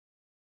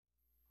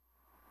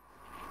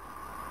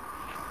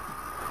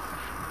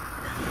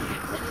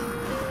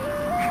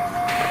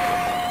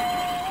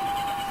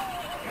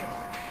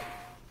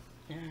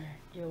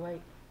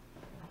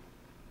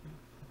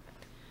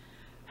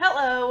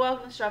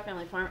the Straw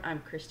Family Farm. I'm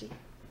Christy,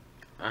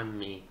 I'm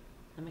me.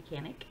 the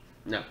mechanic.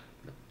 No,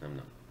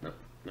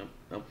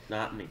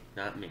 not me.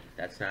 Not me.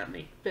 That's not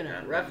me. Been a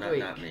Not- rough not, week.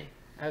 Not me.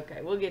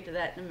 Okay, we'll get to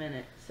that in a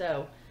minute.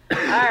 So,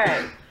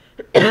 alright.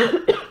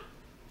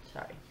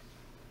 Sorry.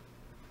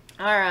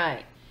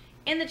 Alright.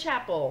 In the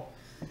chapel,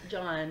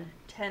 John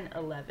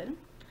 10:11.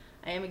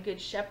 I am a good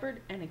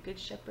shepherd, and a good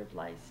shepherd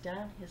lies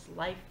down his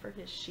life for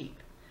his sheep.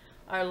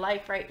 Our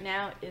life right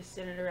now is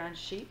centered around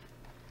sheep.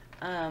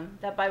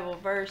 That Bible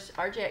verse,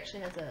 RJ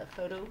actually has a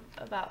photo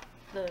about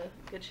the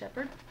good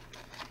shepherd.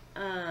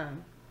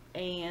 And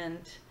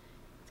it's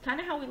kind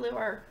of how we live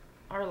our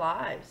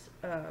lives.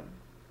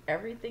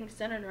 Everything's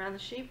centered around the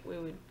sheep. We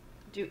would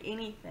do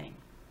anything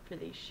for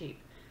these sheep.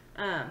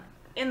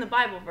 In the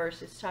Bible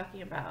verse, it's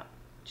talking about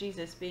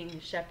Jesus being the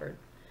shepherd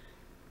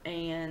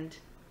and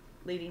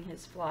leading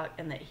his flock,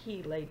 and that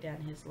he laid down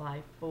his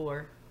life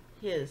for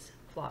his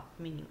flock,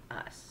 meaning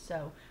us.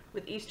 So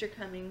with Easter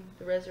coming,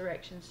 the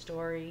resurrection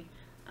story,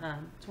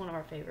 it's one of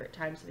our favorite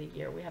times of the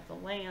year. We have the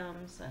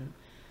lambs, and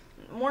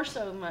more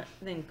so much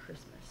than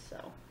Christmas.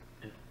 So,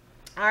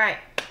 all right,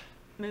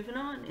 moving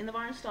on. In the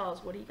barn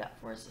stalls, what do you got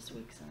for us this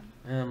week,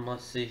 son?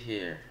 Let's see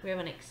here. We have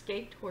an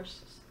escaped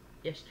horse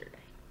yesterday.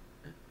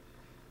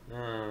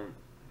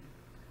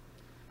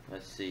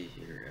 Let's see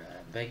here.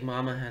 Big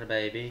Mama had a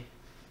baby.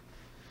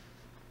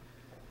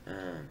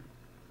 Let's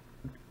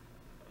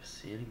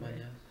see, anybody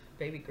else?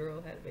 Baby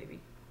girl had a baby.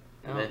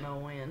 I don't know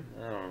when.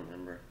 I don't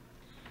remember.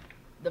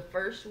 The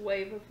first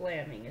wave of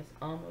lambing is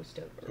almost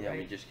over, Yeah, right?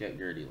 we just got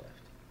Gertie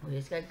left. We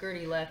just got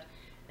Gertie left,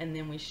 and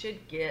then we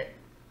should get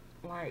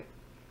like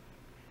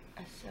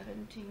a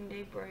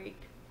 17-day break.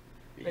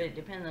 Yeah. But it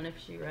depends on if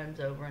she runs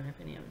over and if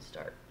any of them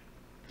start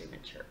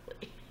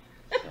prematurely.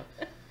 So,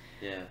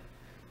 yeah,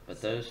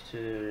 but those two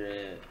are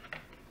it.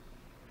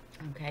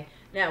 Okay.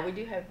 Now we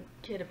do have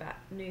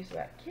news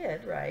about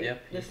Kid, right?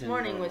 Yep. This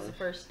morning was the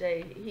first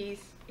day.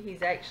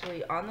 He's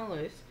actually on the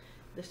loose.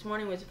 This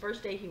morning was the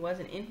first day he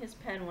wasn't in his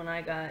pen when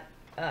I got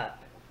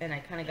up, and I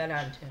kind of got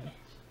onto him.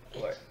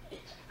 For it.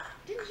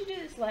 Didn't you do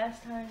this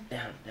last time?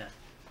 Down. There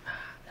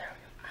we go.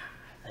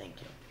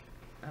 Thank you.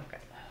 Okay.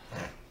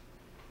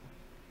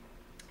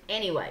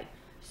 Anyway,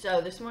 so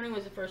this morning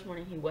was the first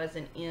morning he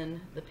wasn't in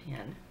the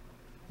pen,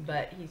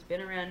 but he's been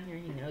around here.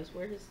 He knows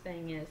where his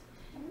thing is.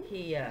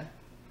 He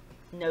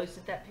knows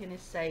that pen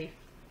is safe.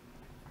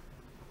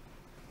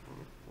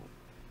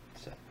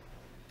 So.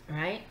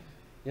 Right?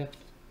 Yep.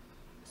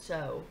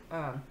 So,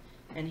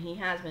 and he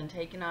has been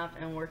taken off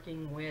and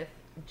working with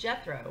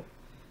Jethro.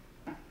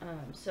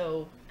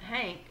 So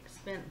Hank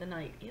spent the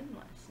night in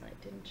last night,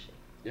 didn't she?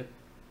 Yep.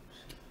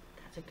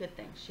 That's a good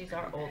thing. She's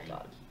our old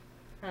dog.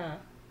 Huh?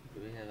 Do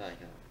we have like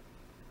a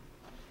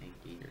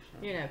hanky or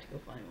something? You're gonna have to go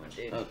find one,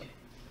 dude. Okay.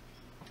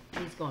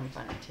 He's going to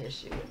find a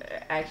tissue.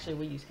 Actually,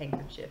 we use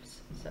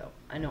handkerchiefs, so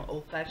I know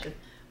old-fashioned,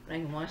 but I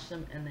can wash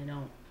them and they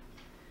don't.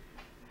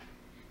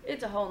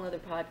 It's a whole nother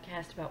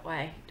podcast about why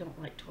I don't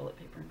like toilet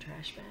paper and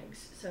trash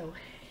bags. So,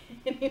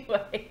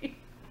 anyway.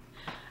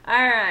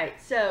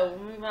 Alright, so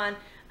we'll move on.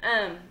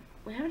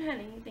 We haven't had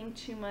anything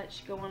too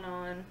much going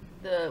on.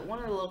 One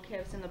of the little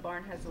calves in the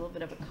barn has a little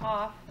bit of a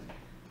cough.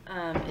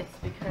 It's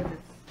because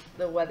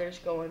the weather's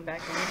going back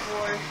and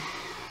forth.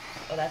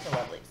 Oh, that's a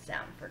lovely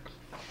sound for.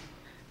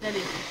 Now, did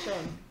you show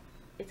him?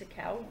 It's a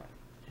cow one.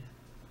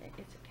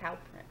 It's a cow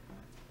print.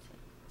 Let's see.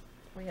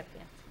 We have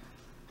fancy.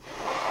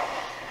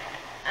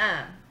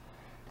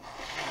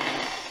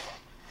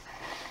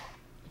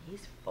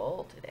 He's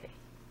full today.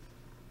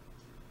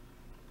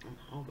 I'm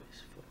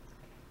always full.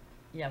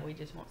 Yeah, we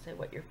just won't say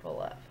what you're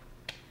full of.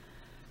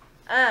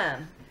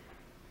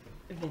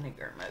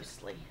 Vinegar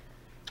mostly.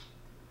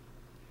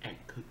 And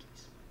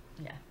cookies.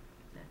 Yeah,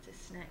 that's his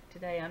snack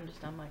today. I'm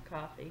just on my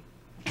coffee.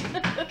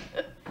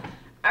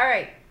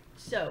 Alright,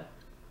 so,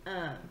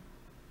 I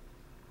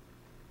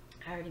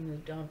already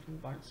moved on from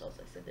the barn stalls.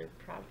 I said there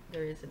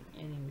isn't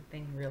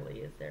anything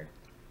really, is there?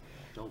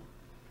 Nope.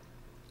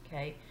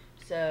 Okay,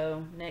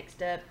 so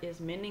next up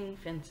is mending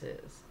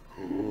fences.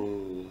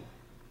 Ooh.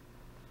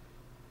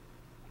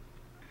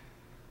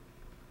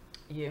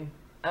 You.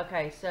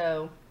 Okay,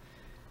 so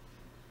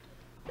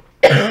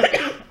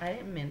I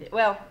didn't mend it.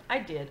 Well, I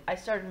did. I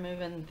started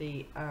moving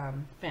the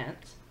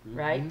fence,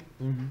 right?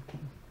 Mm-hmm.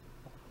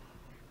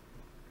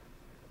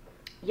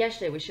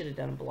 Yesterday we should have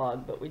done a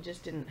blog, but we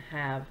just didn't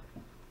have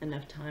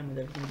enough time with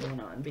everything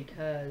going on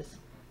because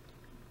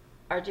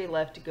RJ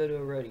left to go to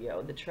a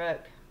rodeo. The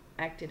truck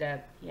acted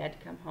up. He had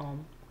to come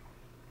home.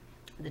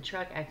 The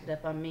truck acted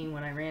up on me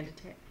when I ran to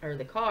town, or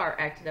the car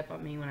acted up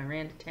on me when I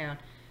ran to town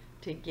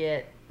to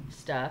get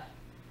stuff.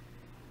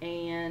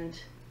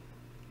 And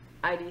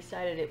I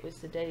decided it was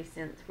the day,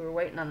 since we were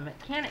waiting on the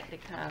mechanic to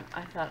come,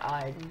 I thought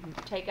I'd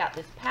take out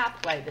this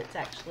pathway that's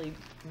actually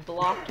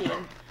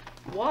blocking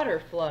water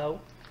flow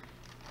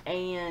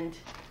and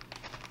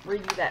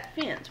redo that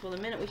fence. Well,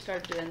 the minute we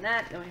started doing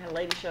that, then we had a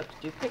lady show up to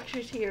do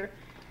pictures here,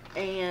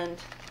 and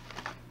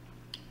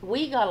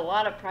we got a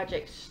lot of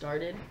projects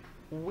started.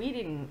 We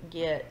didn't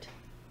get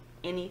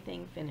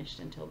anything finished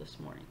until this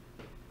morning.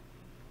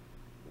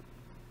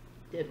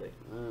 did we?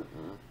 Mm-mm.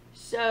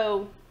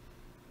 So,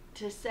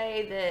 to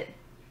say that...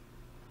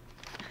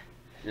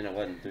 And it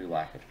wasn't through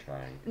lack of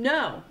trying.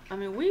 No. I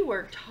mean, we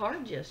worked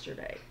hard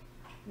yesterday.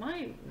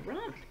 My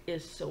rump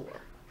is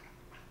sore.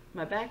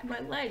 My back and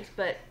my legs.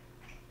 But,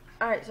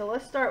 alright, so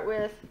let's start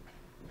with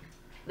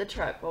the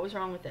truck. What was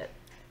wrong with it?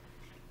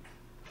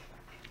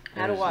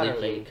 Had a water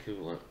leak.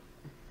 Coolant.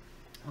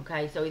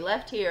 Okay, so he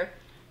left here.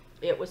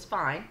 It was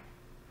fine.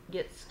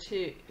 Gets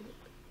to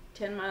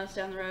 10 miles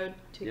down the road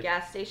to a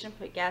gas station,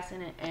 put gas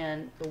in it,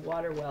 and the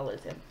water well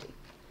is empty.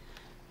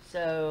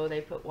 So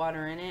they put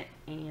water in it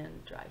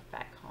and drive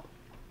back home.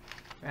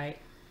 Right?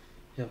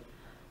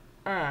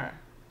 Yep.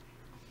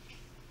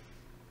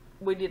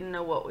 We didn't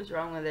know what was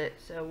wrong with it,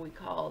 so we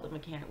called a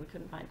mechanic. We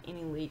couldn't find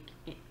any leak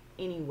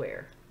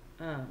anywhere.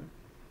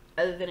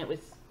 Other than it was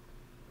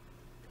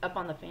up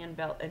on the fan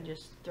belt and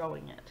just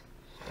throwing it.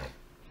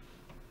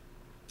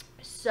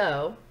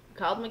 So,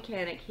 called the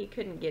mechanic. He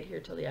couldn't get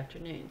here till the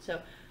afternoon.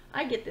 So,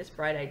 I get this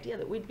bright idea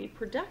that we'd be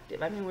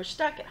productive. I mean, we're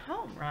stuck at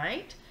home,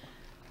 right?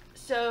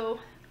 So,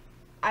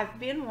 I've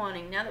been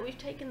wanting, now that we've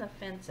taken the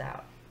fence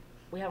out,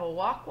 we have a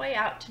walkway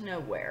out to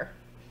nowhere,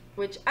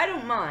 which I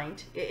don't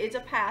mind. It's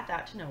a path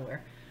out to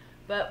nowhere.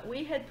 But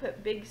we had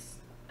put big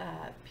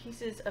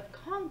pieces of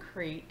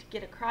concrete to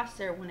get across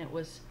there when it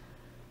was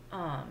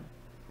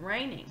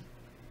raining.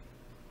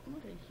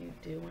 What are you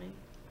doing?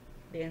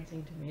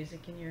 Dancing to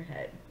music in your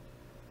head.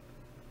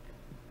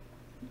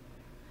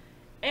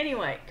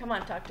 Anyway, come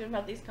on, talk to him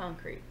about these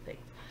concrete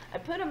things. I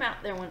put them out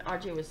there when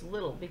RJ was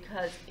little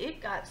because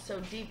it got so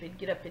deep it'd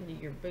get up into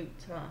your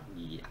boots, huh?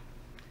 Yeah.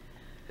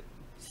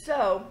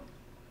 So,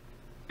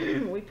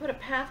 we put a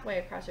pathway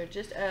across there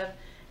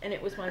and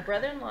it was my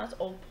brother-in-law's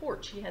old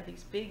porch. He had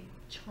these big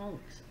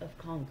chunks of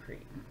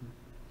concrete.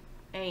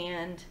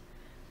 And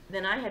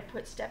then I had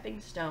put stepping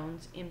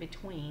stones in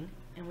between,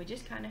 and we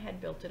just kind of had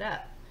built it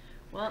up.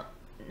 Well,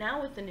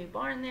 now with the new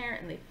barn there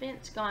and the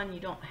fence gone, you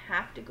don't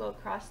have to go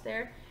across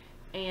there,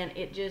 and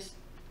it just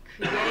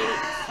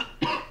creates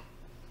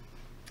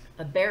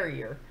a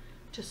barrier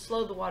to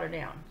slow the water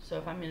down. So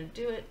if I'm going to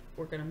do it,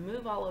 we're going to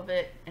move all of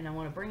it, and I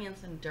want to bring in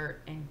some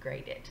dirt and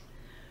grade it.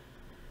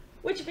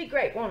 Which would be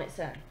great, won't it,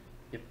 son?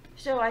 Yep.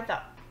 So I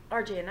thought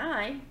RJ and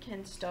I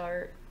can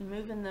start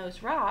moving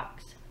those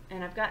rocks,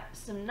 and I've got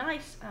some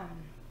nice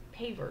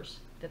pavers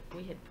that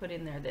we had put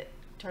in there that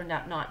turned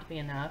out not to be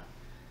enough.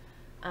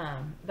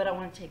 But I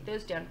want to take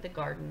those down to the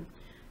garden.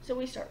 So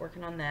we start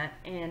working on that,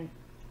 and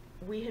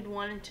we had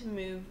wanted to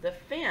move the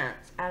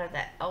fence out of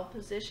that L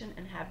position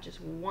and have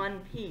just one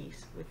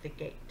piece with the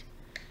gate.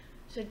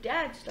 So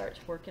Dad starts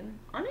working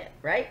on it,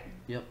 right?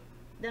 Yep.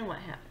 Then what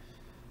happened?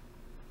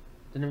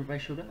 Then everybody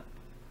showed up.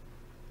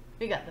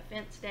 We got the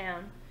fence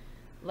down,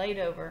 laid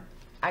over.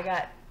 I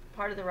got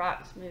part of the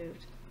rocks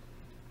moved.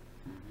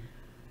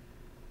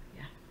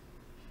 Yeah.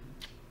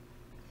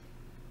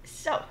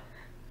 So,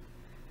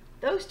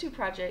 those two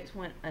projects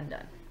went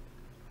undone.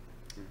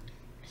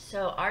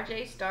 So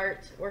RJ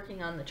starts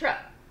working on the truck,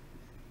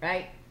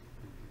 right?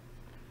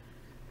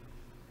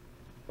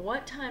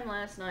 What time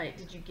last night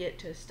did you get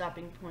to a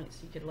stopping point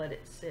so you could let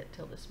it sit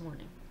till this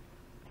morning?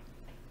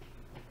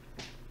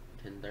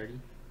 10:30.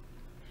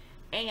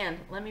 And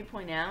let me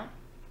point out,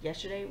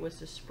 yesterday was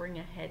the spring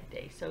ahead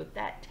day, so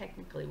that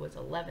technically was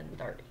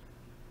 11:30.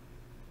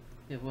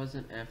 It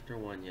wasn't after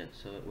 1 yet,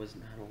 so it was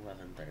not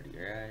 11:30,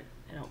 right?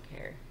 I don't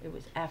care. It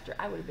was after.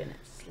 I would have been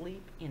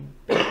asleep in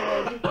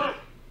bed.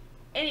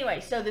 Anyway,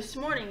 so this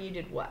morning you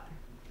did what?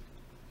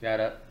 Got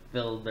up,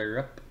 filled her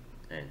up,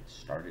 and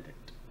started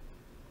it.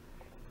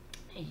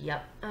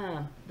 Yep.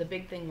 The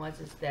big thing was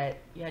that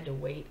you had to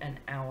wait an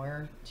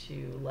hour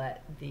to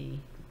let you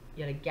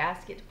had a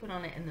gasket to put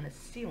on it and then a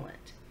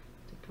sealant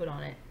to put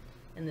on it.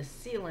 And the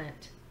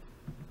sealant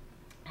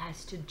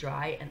has to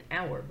dry an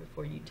hour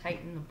before you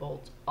tighten the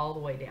bolts all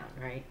the way down,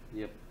 right?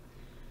 Yep.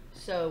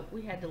 So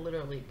we had to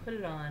literally put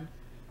it on,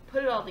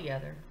 put it all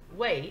together,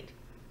 wait,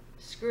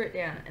 screw it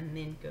down, and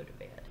then go to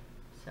bed.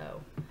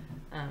 So,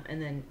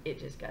 and then it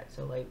just got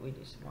so late we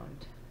just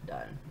weren't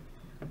done.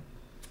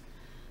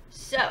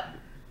 So,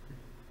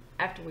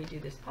 after we do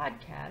this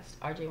podcast,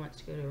 RJ wants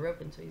to go to a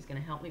roping, so he's going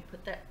to help me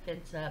put that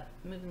fence up.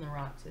 Moving the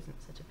rocks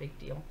isn't such a big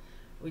deal.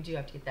 We do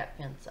have to get that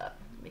fence up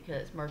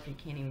because Murphy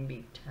can't even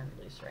be turned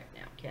loose right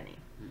now, can he?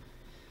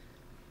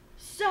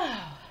 So,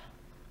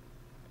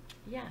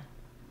 yeah,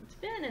 it's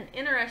been an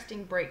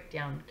interesting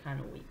breakdown kind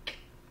of week.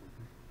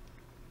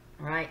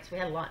 All right, so we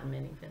had a lot in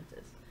mending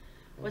fences.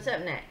 What's up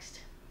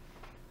next?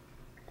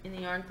 In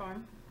the yarn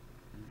farm?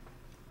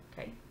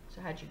 Okay,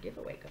 so how'd your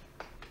giveaway go?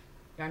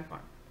 Yarn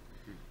farm.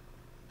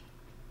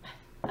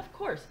 Of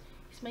course,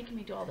 he's making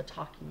me do all the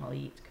talking while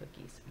he eats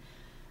cookies.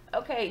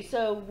 Okay,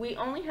 so we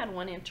only had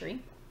one entry.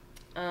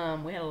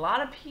 We had a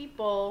lot of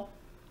people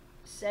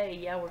say,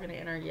 yeah, we're going to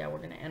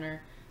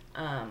enter,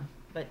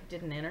 but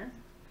didn't enter.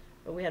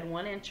 But we had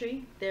one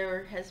entry.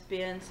 There has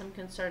been some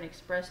concern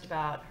expressed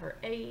about her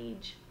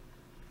age,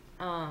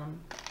 her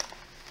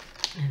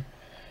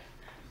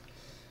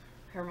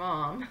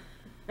mom,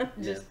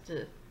 just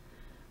to,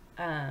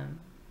 her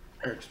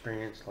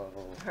experience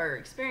level. Her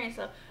experience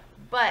level.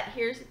 But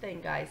here's the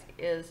thing, guys,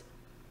 is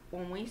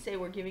when we say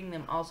we're giving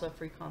them also a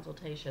free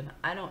consultation,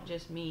 I don't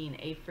just mean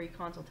a free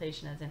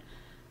consultation as in,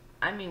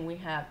 I mean we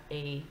have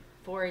a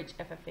 4-H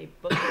FFA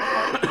book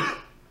for her.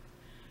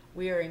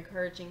 We are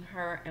encouraging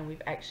her, and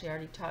we've actually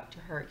already talked to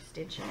her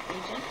extension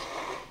agent,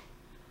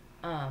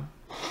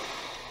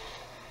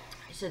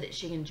 so that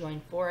she can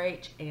join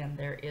 4-H, and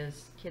there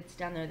is kids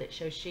down there that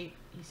show sheep.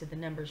 He said the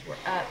numbers were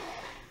up.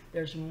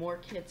 There's more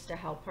kids to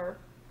help her.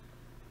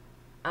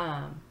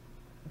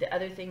 The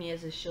other thing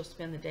is she'll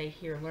spend the day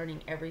here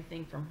learning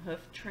everything from hoof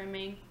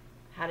trimming,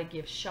 how to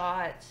give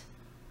shots.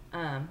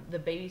 The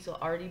babies will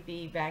already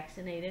be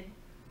vaccinated,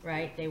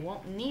 right? They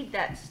won't need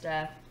that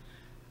stuff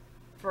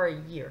for a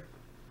year.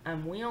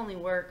 We only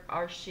work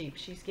our sheep.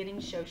 She's getting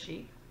show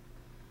sheep,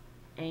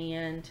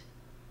 and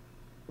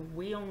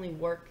we only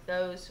work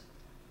those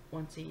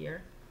once a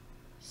year.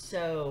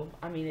 So,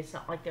 I mean, it's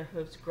not like their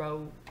hooves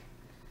grow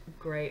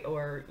gray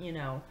or, you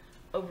know,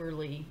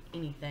 overly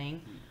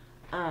anything.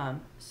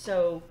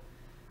 So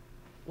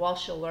while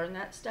she'll learn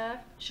that stuff,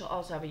 she'll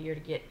also have a year to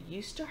get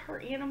used to her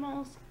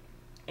animals,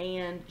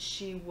 and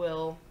she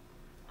will,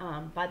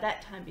 by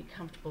that time, be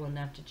comfortable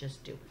enough to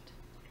just do it.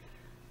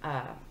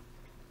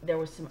 There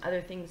were some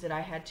other things that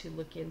I had to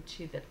look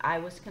into that I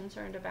was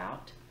concerned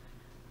about.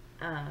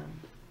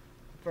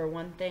 For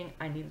one thing,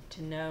 I needed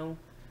to know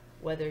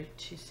whether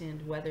to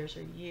send wethers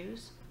or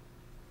ewes.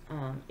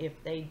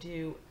 If they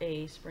do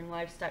a spring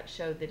livestock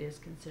show that is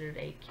considered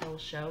a kill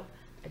show,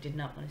 I did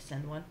not want to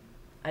send one.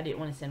 I didn't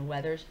want to send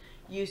wethers.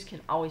 Ewes can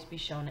always be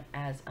shown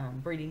as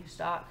breeding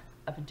stock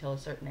up until a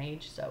certain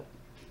age, so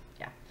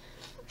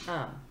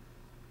yeah.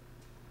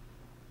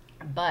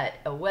 But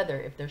a wether,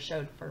 if they're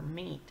showed for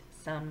meat,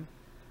 some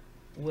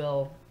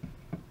will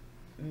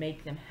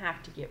make them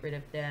have to get rid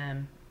of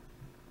them,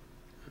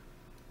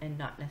 and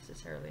not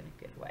necessarily in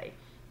a good way.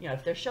 You know,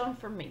 if they're shown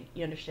for meat,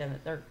 you understand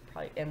that they're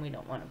probably, and we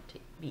don't want them to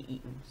be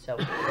eaten, so.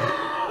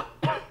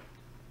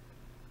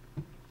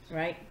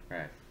 Right?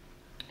 Right.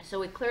 So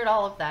we cleared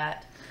all of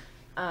that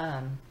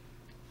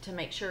to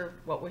make sure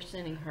what we're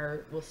sending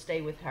her will stay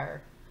with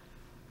her.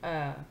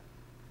 I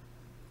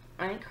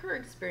think her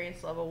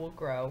experience level will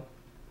grow.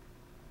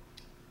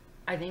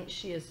 I think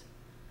she is,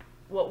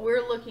 what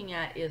we're looking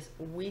at is,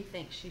 we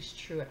think she's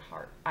true at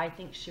heart. I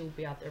think she will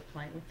be out there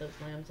playing with those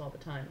lambs all the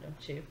time,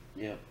 don't you?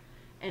 Yep.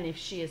 And if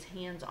she is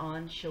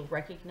hands-on, she'll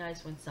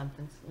recognize when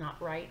something's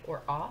not right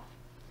or off.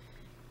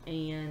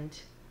 And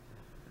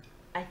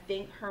I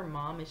think her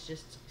mom is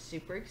just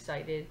super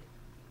excited.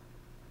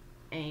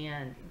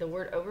 And the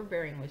word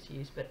overbearing was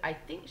used, but I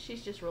think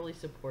she's just really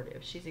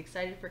supportive. She's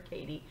excited for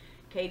Katie.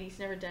 Katie's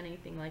never done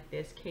anything like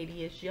this.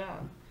 Katie is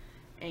young.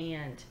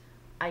 And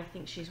I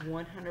think she's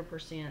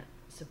 100%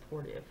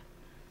 supportive.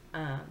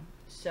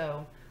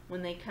 So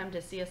when they come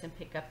to see us and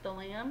pick up the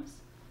lambs,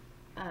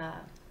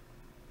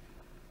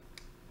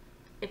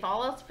 if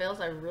all else fails,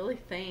 I really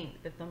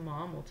think that the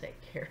mom will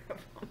take care of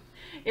them.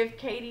 If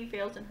Katie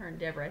fails in her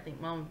endeavor, I think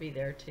mom will be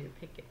there to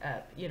pick it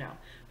up, you know.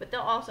 But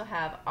they'll also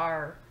have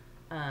our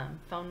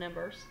phone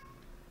numbers.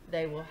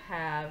 They will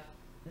have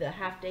the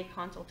half-day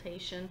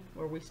consultation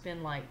where we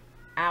spend like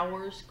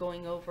hours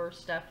going over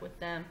stuff with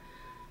them.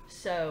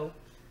 So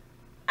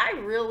I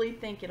really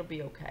think it'll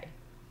be okay.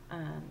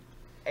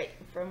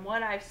 From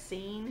what I've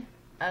seen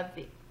of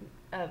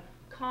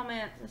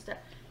comments and stuff,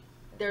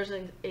 there's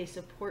a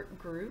support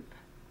group.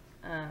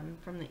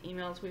 From the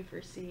emails we've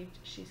received,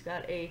 she's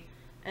got an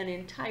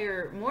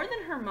entire, more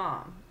than her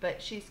mom,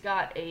 but she's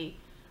got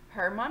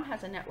her mom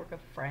has a network of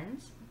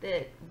friends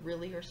that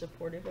really are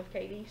supportive of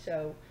Katie,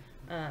 so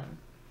I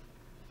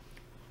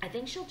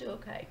think she'll do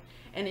okay.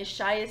 And as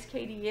shy as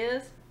Katie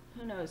is,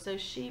 who knows,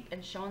 those sheep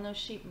and showing those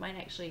sheep might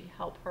actually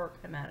help her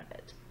come out of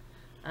it.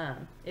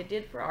 It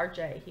did for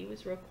RJ. He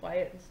was real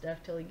quiet and stuff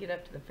till he get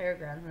up to the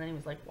fairgrounds, and then he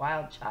was like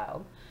wild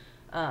child.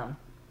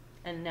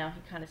 And now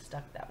he kind of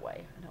stuck that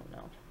way. I don't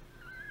know.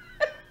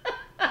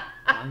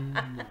 I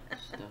am not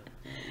stuck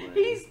that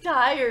way. He's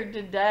tired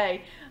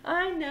today.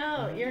 I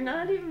know. You're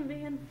not even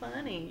being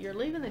funny. You're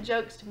leaving the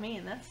jokes to me,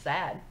 and that's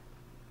sad.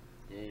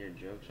 Yeah, your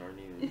jokes aren't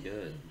even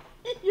good.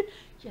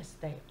 Yes,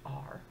 they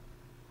are.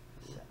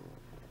 So,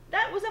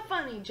 that was a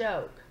funny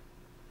joke.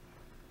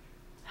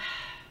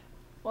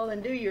 Well,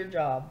 then do your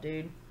job,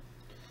 dude.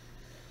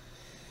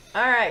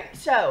 Alright,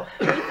 so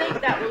we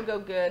think that will go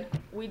good.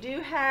 We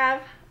do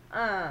have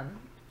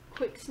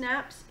quick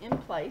snaps in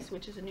place,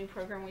 which is a new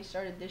program we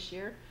started this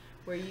year,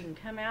 where you can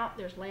come out,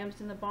 there's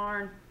lambs in the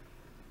barn,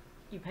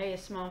 you pay a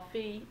small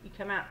fee, you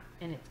come out,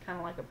 and it's kind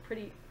of like a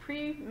pretty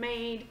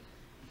pre-made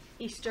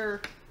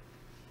Easter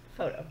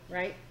photo,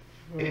 right?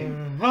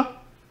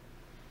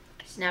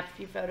 Snap a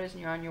few photos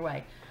and you're on your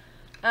way.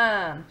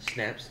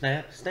 Snap,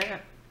 snap,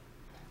 snap.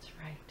 That's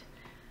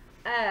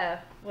right.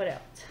 What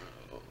else?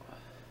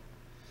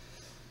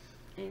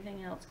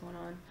 Anything else going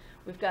on?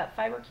 We've got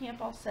fiber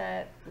camp all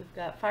set. We've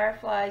got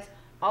fireflies.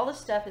 All the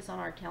stuff is on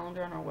our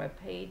calendar on our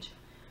webpage.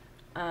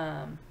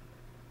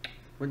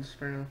 When's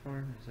Spring on the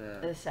Farm? Is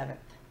that The 7th.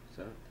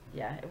 7th?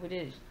 Yeah, we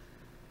did.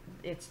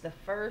 It's the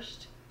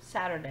first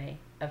Saturday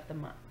of the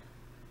month.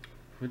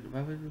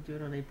 Why wouldn't we do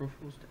it on April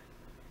Fool's Day?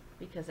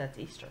 Because that's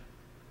Easter.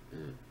 We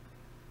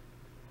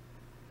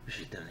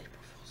should have done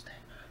April Fool's Day.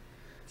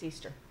 It's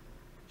Easter.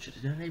 Should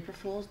have done April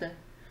Fool's Day.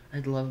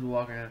 I'd love to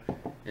walk around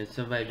and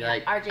somebody be Yeah,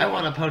 like, RJ, I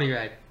want a pony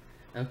ride.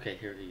 Okay,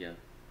 here we go.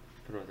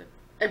 Put it on there.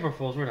 April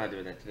Fools, we're not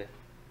doing that today.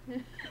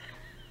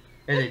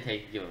 And they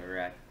take and give them a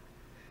ride.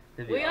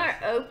 We are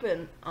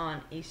open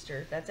on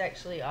Easter. That's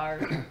actually our,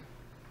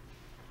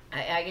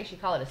 I guess you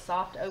call it a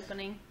soft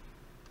opening.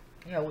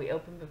 You know, we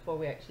open before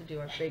we actually do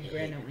our big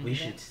grand opening. We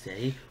should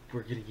say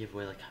we're going to give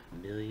away like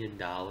 $1 million.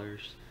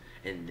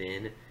 And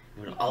then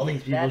when all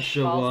these people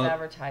show false up,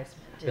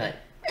 advertisement. like,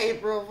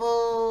 April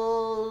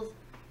Fools.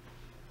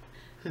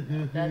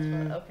 That's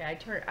what, okay.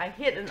 I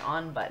hit an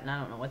on button. I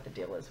don't know what the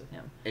deal is with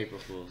him. April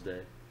Fool's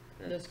Day.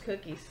 Those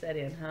cookies set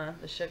in, huh?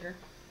 The sugar.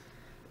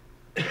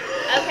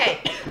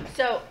 Okay,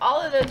 so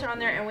all of those are on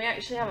there, and we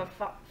actually have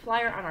a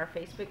flyer on our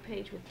Facebook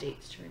page with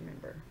dates to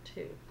remember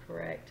too.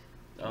 Correct?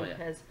 Oh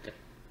because yeah.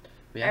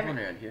 We have one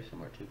around here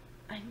somewhere too.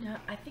 I know.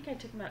 I think I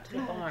took them out to the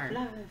barn.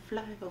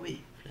 Fly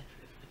away.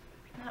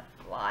 Not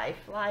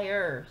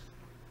flyers.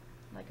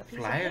 Like a piece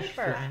of Flyers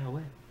paper. fly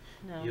away.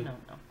 No.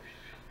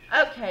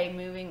 Okay,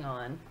 moving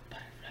on.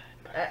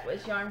 That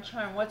was Yarn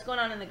Charm. What's going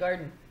on in the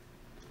garden?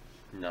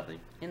 Nothing.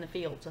 In the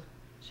fields, I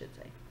should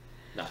say.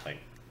 Nothing.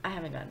 I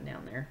haven't gotten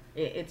down there.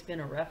 It's been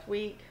a rough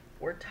week.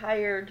 We're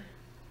tired.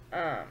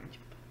 I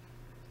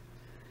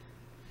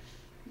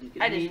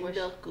just wish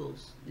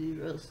knuckles.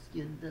 They're all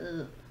skinned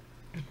up.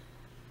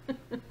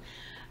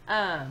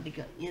 They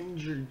got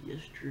injured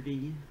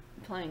yesterday.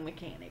 Playing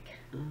mechanic.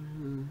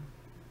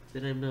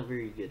 But I'm not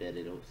very good at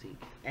it, I don't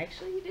think.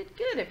 Actually, you did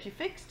good. If you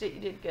fixed it,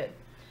 you did good.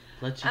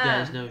 Let you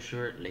guys know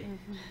shortly.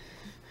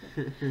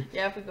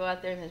 Yeah, if we go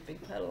out there and there's a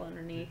big puddle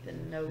underneath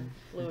and no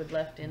fluid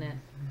left in it.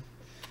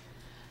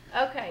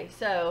 Okay,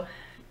 so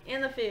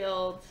in the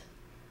fields,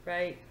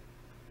 right?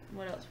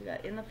 What else we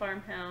got? In the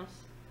farmhouse.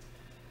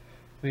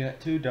 We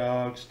got 2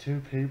 dogs,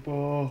 2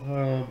 people.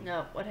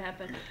 No, what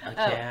happened? A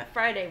cat.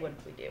 Friday, what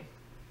did we do?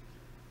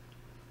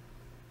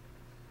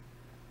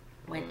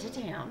 Went to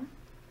town.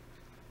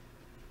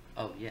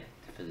 Oh yeah,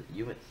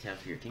 you went to town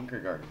for your Tinker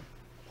Garden.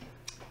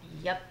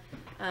 Yep.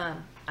 I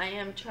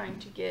am trying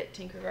to get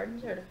Tinker Garden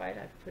certified.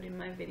 I've put in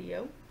my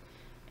video.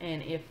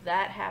 And if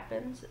that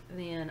happens,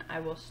 then I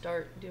will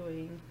start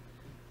doing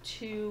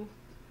 2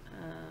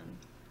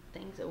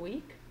 things a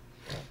week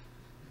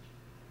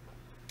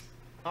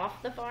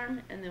off the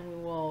farm, and then we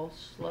will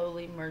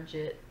slowly merge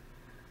it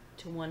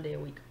to 1 day a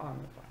week on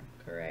the farm,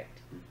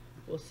 correct?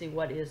 We'll see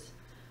what is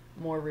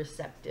more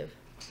receptive,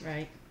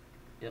 right?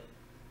 Yep.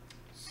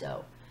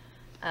 So,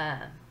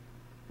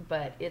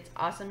 but it's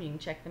awesome. You can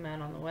check them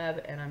out on the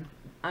web, and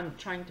I'm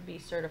trying to be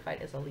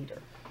certified as a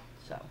leader.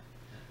 So,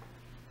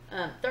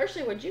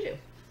 Thursday, what'd you do?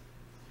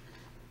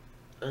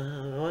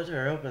 It was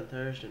our open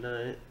Thursday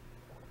night.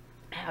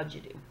 How'd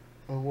you do?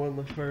 I won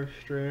the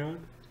first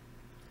round.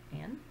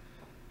 And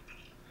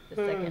the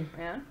second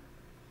round?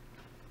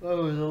 Well,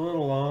 it was a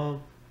little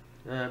long.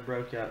 And I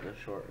broke out in a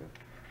short one.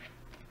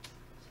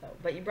 So,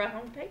 but you brought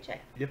home a paycheck.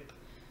 Yep.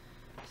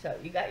 So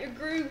you got your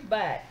groove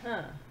back,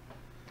 huh?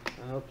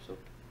 I hope so.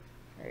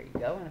 There you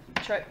go. And if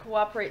the truck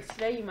cooperates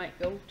today, you might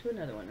go to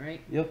another one,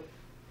 right? Yep.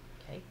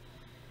 Okay.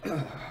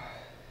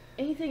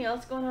 Anything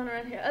else going on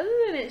around here? Other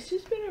than it's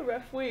just been a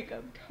rough week.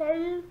 I'm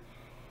tired.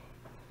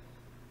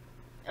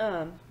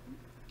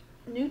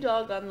 New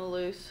dog on the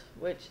loose,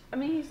 which, I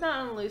mean, he's not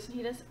on the loose, and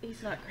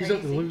he's not crazy.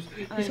 He's on the loose.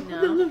 I He's know.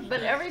 on the loose.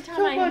 But every time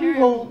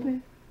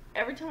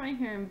every time I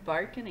hear him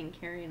barking and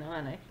carrying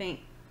on, I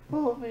think,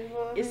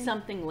 is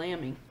something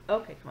lambing.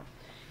 Okay, come on.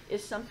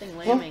 Is something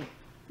lambing.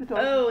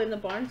 Oh, in the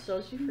barn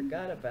stalls, you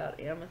forgot about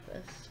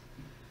Amethyst.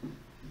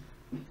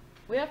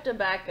 We have to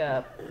back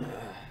up.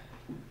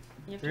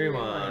 You have to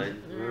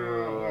Rewind.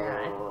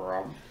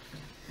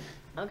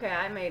 Okay,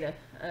 I made a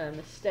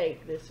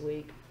mistake this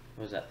week.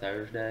 Was that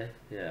Thursday?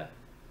 Yeah.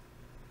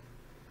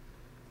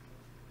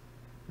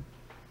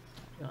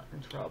 Got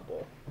in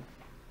trouble.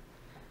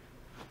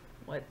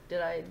 What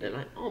did I do? And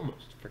I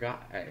almost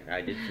forgot.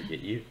 I did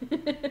forget you.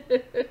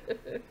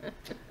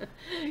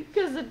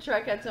 Because the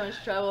truck had so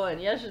much trouble,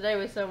 and yesterday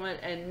was so much,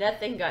 and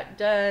nothing got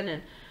done,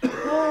 and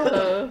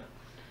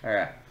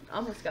Alright.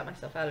 almost got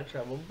myself out of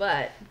trouble.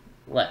 But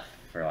Left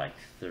for like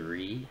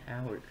 3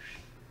 hours.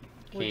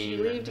 what'd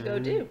you leave to go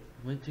do?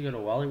 Went to go to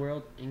Wally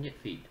World and get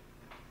feed.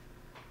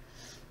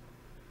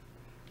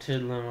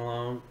 Tiddling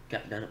along,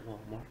 got done at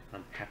Walmart.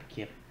 I'm happy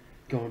camp.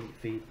 Going to get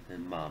feed,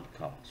 and Mom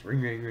calls.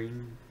 Ring, ring,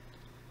 ring.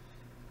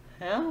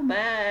 How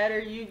mad are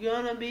you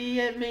gonna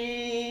be at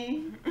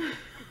me?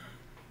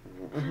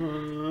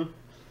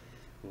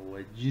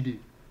 What'd you do?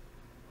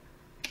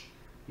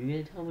 You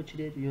gonna tell what you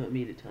did, or you want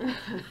me to tell?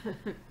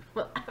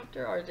 Well,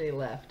 after RJ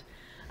left,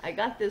 I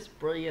got this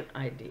brilliant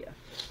idea.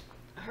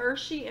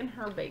 Hershey and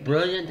her babies.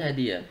 Brilliant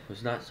idea.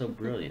 Was not so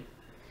brilliant.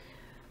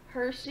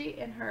 Hershey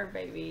and her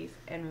babies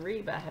and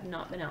Reba have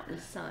not been out in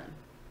the sun.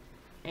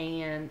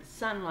 And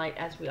sunlight,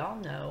 as we all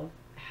know,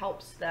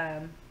 helps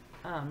them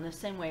the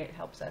same way it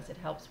helps us. It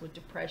helps with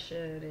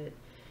depression.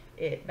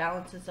 It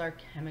balances our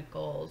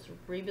chemicals.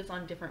 Reba's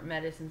on different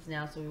medicines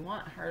now, so we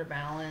want her to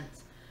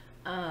balance.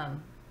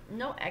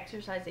 No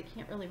exercise. They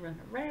can't really run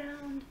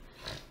around.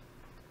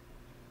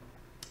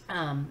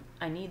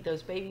 I need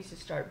those babies to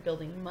start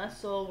building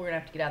muscle. We're going to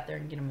have to get out there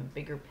and get them a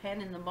bigger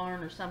pen in the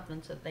barn or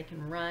something so that they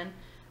can run.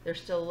 They're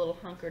still a little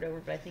hunkered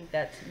over, but I think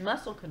that's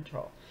muscle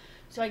control.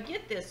 So I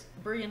get this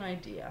brilliant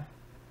idea.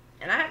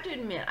 And I have to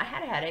admit, I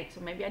had a headache,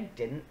 so maybe I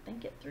didn't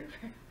think it through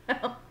very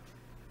well.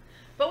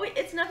 But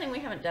it's nothing we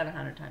haven't done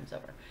 100 times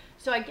over.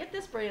 So I get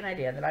this brilliant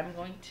idea that I'm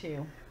going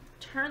to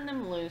turn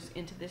them loose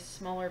into this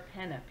smaller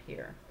pen up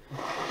here.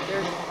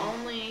 There's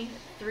only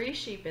 3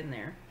 sheep in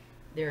there.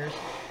 There's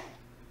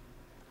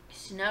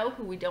Snow,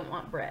 who we don't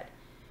want bred.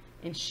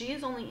 And she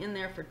is only in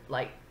there for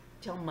like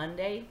till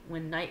Monday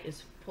when Night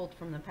is pulled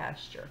from the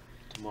pasture.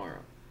 Tomorrow.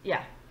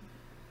 Yeah.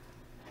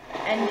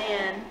 And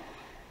then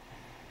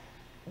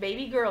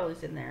Baby Girl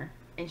is in there.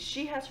 And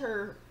she has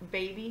her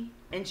baby.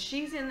 And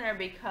she's in there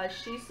because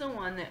she's the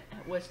one that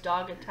was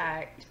dog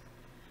attacked.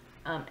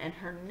 And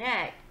her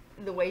neck,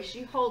 the way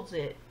she holds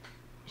it,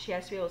 she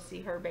has to be able to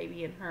see her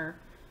baby in her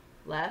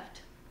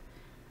left.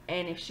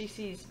 And if she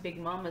sees Big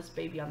Mama's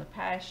baby on the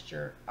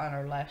pasture on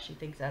her left, she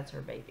thinks that's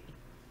her baby.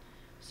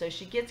 So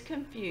she gets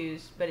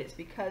confused, but it's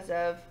because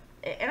of,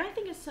 and I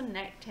think it's some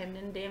neck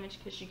tendon damage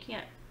because she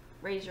can't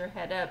raise her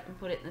head up and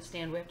put it in the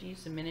stand. We have to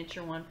use a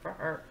miniature one for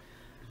her.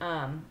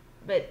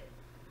 But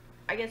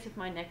I guess if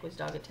my neck was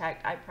dog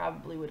attacked, I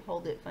probably would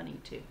hold it funny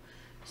too.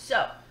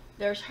 So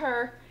there's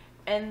her,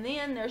 and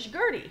then there's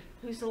Gertie,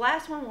 who's the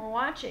last one we're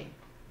watching.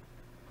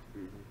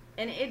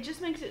 And it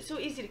just makes it so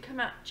easy to come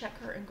out, check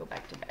her, and go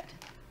back to bed.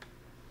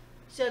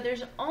 So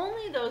there's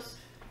only those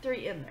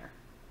 3 in there.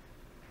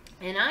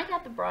 And I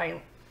got the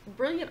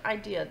brilliant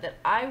idea that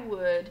I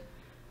would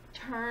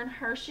turn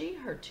Hershey,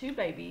 her 2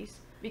 babies,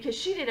 because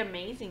she did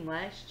amazing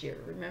last year,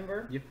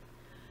 remember? Yep.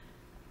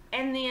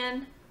 And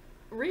then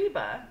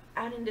Reba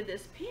out into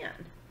this pen.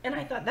 And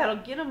I thought that'll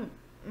get them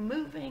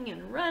moving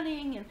and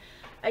running. And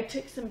I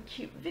took some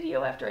cute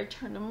video after I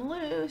turned them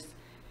loose.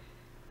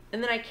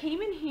 And then I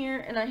came in here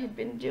and I had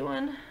been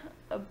doing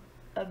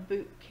a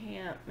boot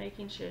camp,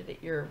 making sure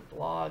that your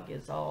blog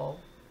is all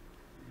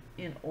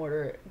in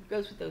order. It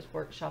goes with those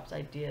workshops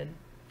I did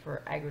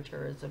for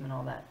agritourism and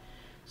all that.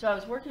 So I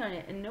was working on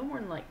it, and no more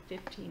than like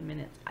 15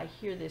 minutes, I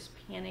hear this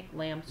panic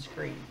lamb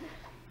scream.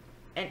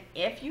 And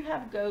if you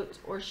have goats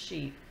or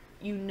sheep,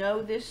 you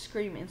know this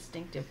scream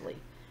instinctively.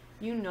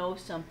 You know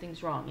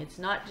something's wrong. It's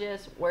not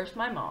just, where's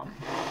my mom?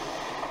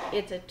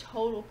 It's a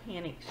total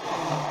panic scream.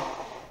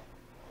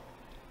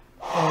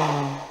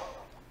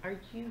 Are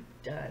you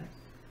done?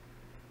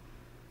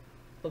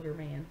 Booger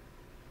man.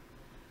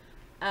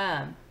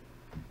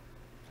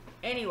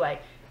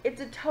 Anyway,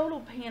 it's a total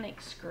panic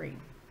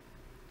scream.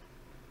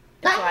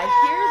 So I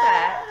hear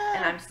that,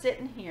 and I'm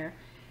sitting here,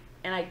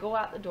 and I go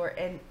out the door,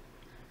 and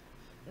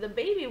the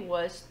baby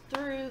was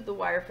through the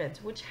wire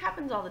fence, which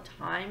happens all the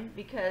time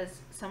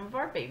because some of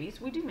our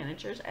babies, we do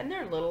miniatures, and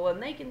they're little,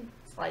 and they can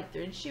slide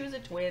through, and she was a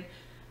twin,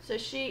 so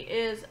she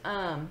is,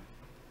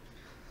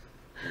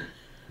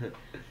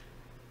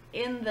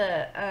 in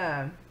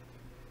the,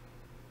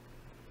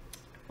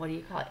 what do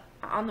you call it,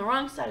 on the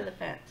wrong side of the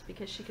fence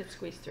because she could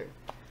squeeze through.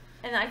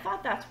 And I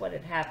thought that's what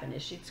had happened,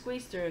 is she'd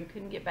squeeze through and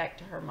couldn't get back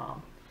to her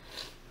mom.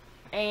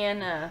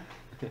 And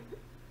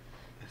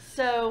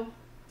so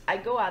I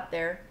go out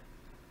there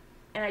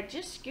and I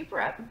just scoop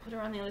her up and put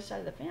her on the other side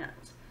of the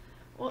fence.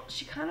 Well,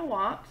 she kind of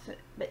walks,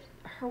 but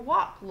her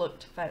walk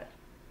looked funny.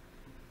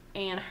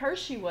 And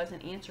Hershey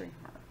wasn't answering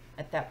her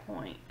at that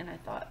point. And I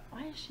thought,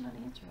 why is she not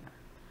answering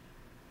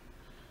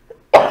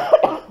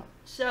her?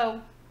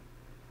 So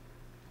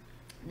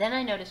then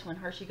I noticed when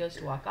Hershey goes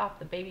to walk off,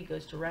 the baby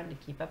goes to run to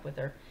keep up with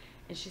her.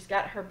 And she's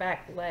got her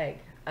back leg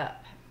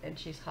up and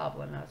she's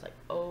hobbling. And I was like,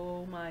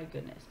 oh my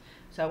goodness.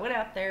 So I went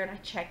out there and I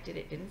checked it.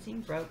 It didn't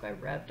seem broke. I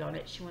rubbed on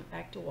it. She went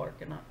back to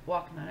work and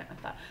walking on it. I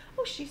thought,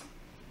 oh, she's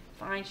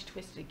fine. She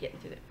twisted it getting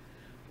through it.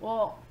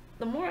 Well,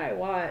 the more I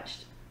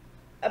watched,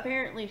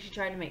 apparently she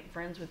tried to make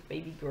friends with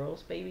Baby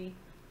Girl's baby.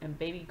 And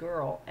Baby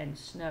Girl and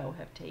Snow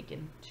have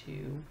taken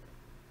to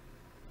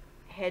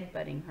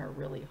headbutting her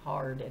really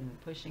hard and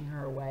pushing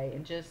her away.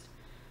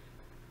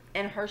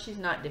 And Hershey's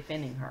not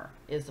defending her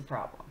is the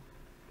problem.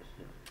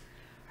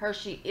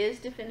 Hershey is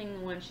defending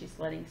the one she's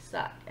letting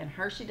suck, and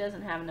Hershey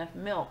doesn't have enough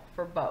milk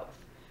for both.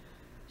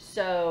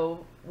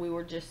 So we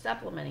were just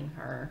supplementing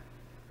her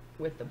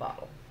with the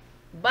bottle.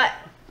 But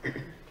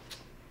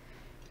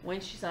when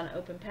she's on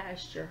open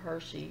pasture,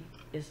 Hershey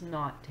is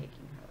not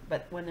taking her.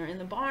 But when they're in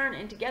the barn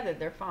and together,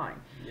 they're fine.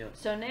 Yep.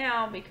 So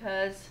now,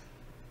 because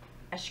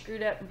I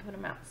screwed up and put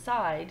them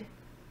outside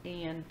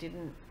and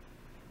didn't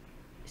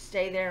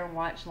stay there and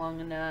watch long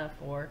enough,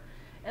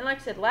 and like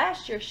I said,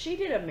 last year she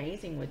did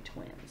amazing with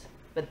twins.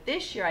 But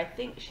this year, I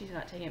think she's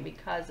not taking it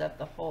because of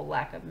the whole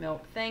lack of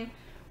milk thing,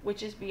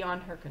 which is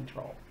beyond her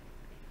control.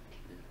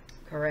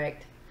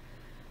 Correct?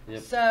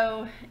 Yep.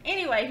 So,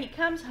 anyway, he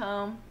comes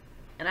home,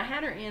 and I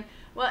had her in.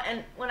 Well,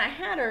 and when I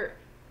had her,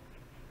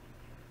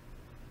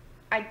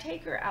 I'd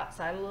take her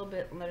outside a little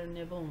bit and let her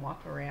nibble and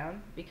walk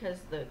around because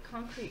the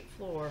concrete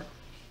floor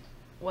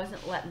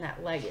wasn't letting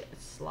that leg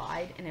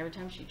slide, and every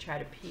time she tried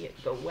to pee,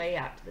 it'd go way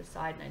out to the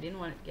side, and I didn't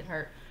want it to get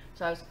hurt.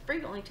 So I was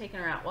frequently taking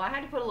her out. Well, I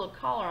had to put a little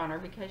collar on her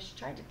because she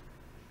tried to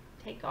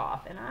take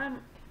off, and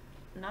I'm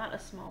not a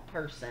small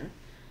person,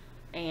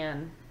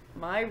 and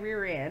my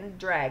rear end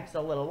drags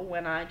a little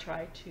when I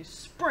try to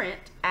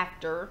sprint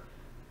after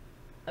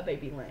a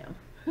baby lamb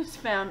who's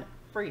found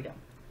freedom.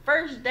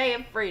 First day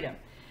of freedom.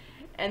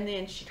 And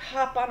then she'd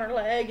hop on her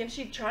leg and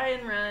she'd try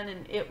and run,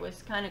 and it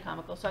was kind of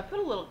comical. So I put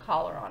a little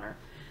collar on her.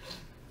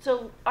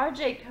 So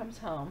RJ comes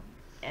home,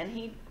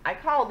 and I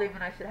called him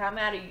and I said, how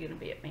mad are you going to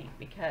be at me?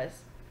 Because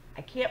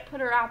I can't put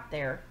her out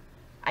there.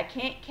 I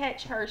can't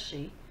catch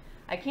Hershey.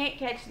 I can't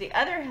catch the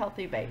other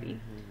healthy baby.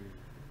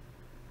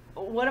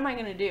 What am I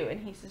going to do?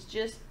 And he says,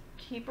 just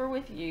keep her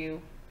with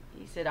you.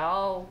 He said,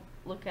 I'll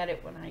look at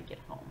it when I get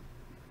home.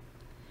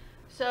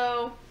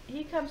 So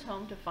he comes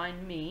home to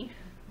find me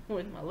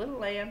with my little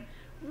lamb,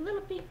 with a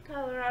little pink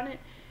collar on it.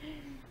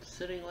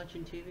 Sitting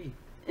watching TV.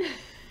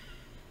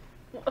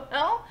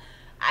 Well,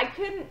 I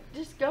couldn't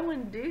just go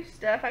and do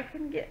stuff. I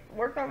couldn't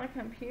work on the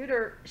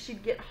computer.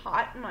 She'd get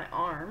hot in my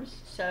arms.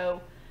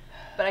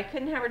 But I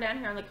couldn't have her down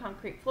here on the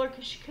concrete floor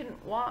because she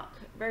couldn't walk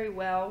very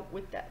well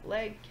with that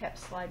leg kept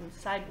sliding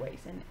sideways.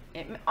 And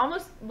it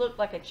almost looked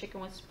like a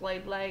chicken with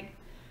splayed leg,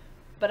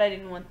 but I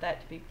didn't want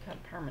that to become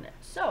permanent.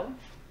 So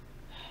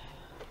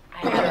I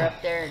had her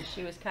up there, and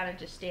she was kind of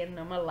just standing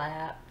on my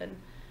lap, and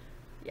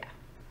yeah.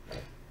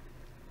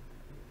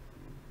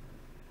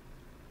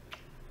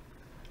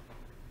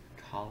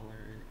 Collar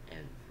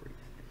and everything.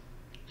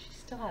 She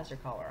still has her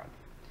collar on.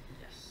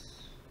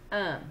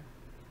 Yes.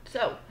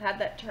 So how'd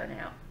that turn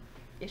out?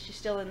 Is she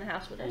still in the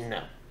house with us?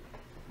 No.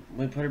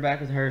 We put her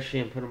back with Hershey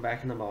and put him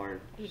back in the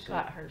barn. He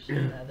caught Hershey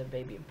and the other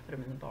baby and put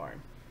him in the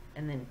barn,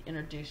 and then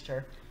introduced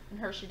her. And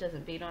Hershey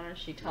doesn't beat on her.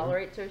 She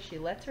tolerates her. She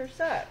lets her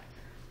suck,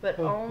 but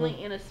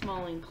only in a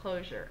small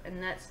enclosure.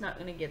 And that's not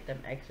going to get them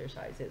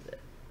exercise, is it?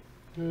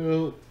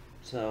 No.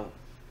 So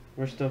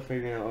we're still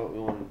figuring out what we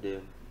want to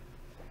do.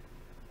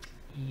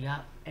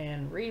 Yep.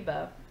 And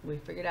Reba, we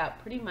figured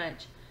out pretty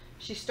much.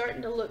 She's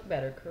starting to look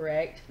better,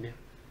 correct?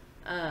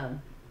 Yeah.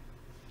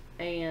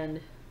 And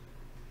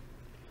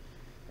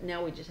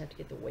now we just have to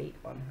get the weight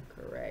on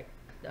her correct.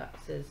 Doc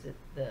says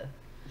that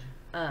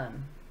the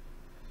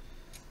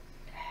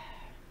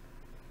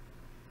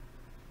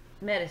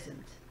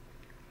medicines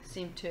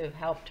seem to have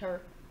helped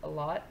her a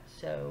lot,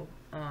 so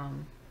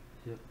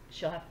Yep.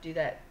 she'll have to do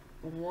that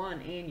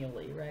one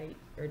annually, right?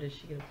 Or does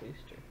she get a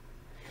booster?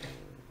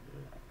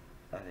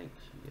 I think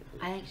she gets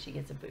it. I think she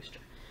gets a booster.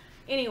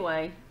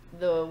 Anyway,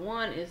 the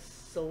one is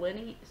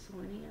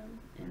selenium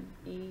and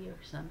E or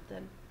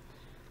something.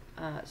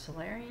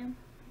 Solarium?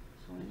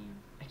 Selenium?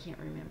 I can't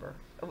remember.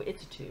 Oh,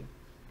 it's a tube.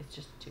 It's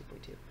just a tube.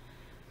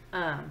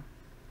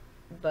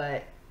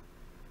 But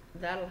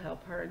that'll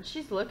help her. And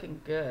she's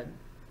looking good.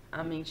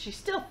 I mean, she's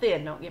still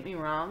thin, don't get me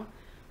wrong.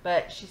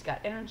 But she's got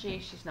energy.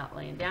 She's not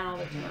laying down all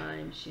the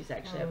time. She's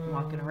actually up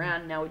walking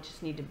around. Now we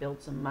just need to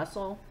build some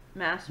muscle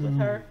mass with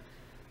her.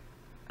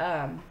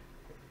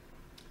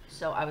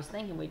 So I was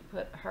thinking we'd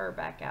put her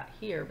back out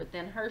here. But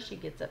then Hershey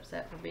gets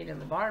upset for being in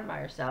the barn by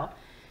herself.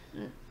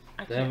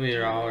 Then we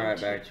are all right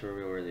back to where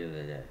we were the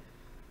other day.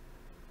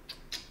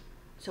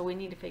 So we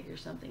need to figure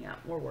something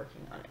out. We're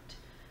working on it.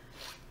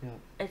 Yeah.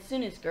 As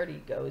soon as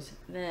Gertie goes,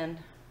 then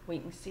we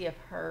can see if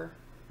her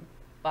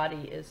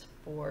body is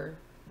for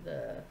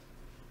the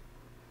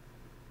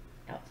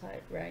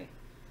outside, right?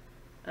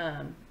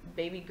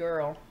 Baby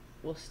girl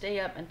will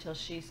stay up until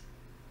she's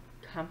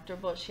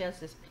comfortable. She has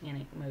this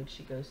panic mode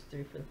she goes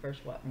through for the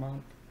first,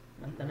 month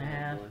and a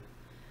half.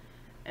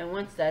 And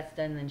once that's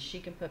done, then she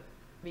can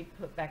be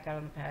put back out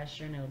on the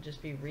pasture, and it'll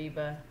just be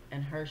Reba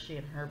and Hershey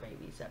and her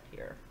babies up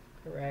here,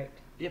 correct?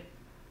 Yep.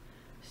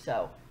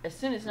 So as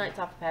soon as Night's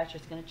off the pasture,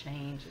 it's going to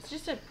change. It's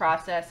just a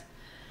process.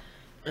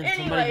 And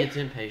Anyway. somebody gets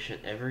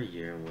impatient every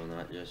year and will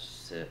not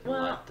just sit and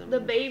Well, let them. the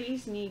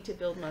babies need to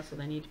build muscle.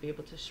 They need to be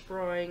able to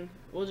sproing.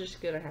 We're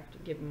just going to have to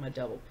give them a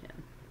double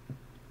pin.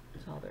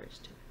 That's all there is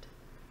to it.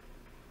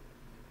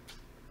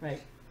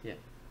 Right? Yeah.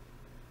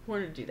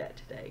 We're going to do that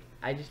today.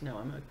 I just know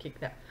I'm going to kick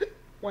that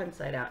one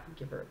side out and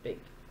give her a big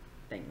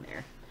thing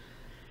there.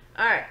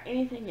 Alright,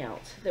 anything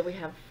else that we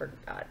have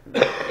forgotten?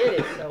 It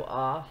is so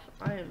off.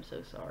 I am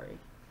so sorry.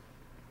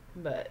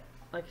 But,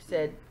 like I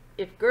said,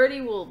 if Gertie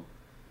will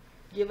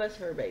give us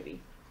her baby,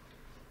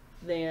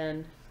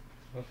 then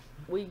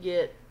we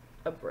get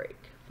a break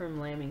from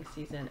lambing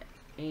season,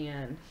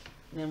 and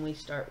then we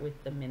start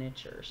with the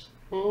miniatures,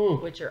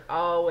 which are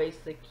always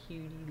the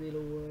cutie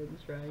little ones,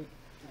 right?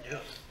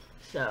 Yep.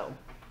 So,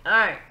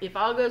 alright, if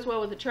all goes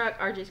well with the truck,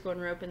 RJ's going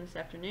roping this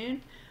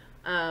afternoon.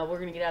 We're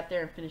going to get out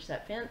there and finish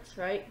that fence,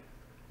 right?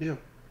 Yeah.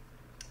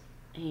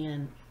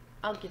 And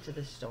I'll get to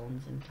the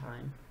stones in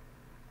time,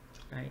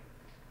 right?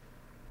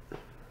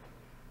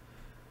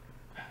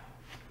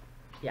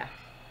 Yeah.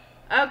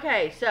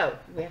 Okay, so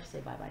we have to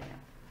say bye-bye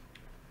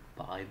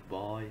now.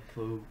 Bye-bye,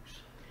 folks.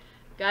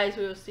 Guys,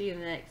 we will see you in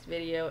the next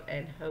video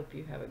and hope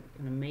you have an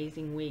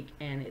amazing week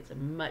and it's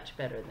much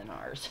better than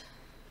ours.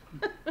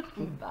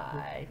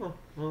 Bye.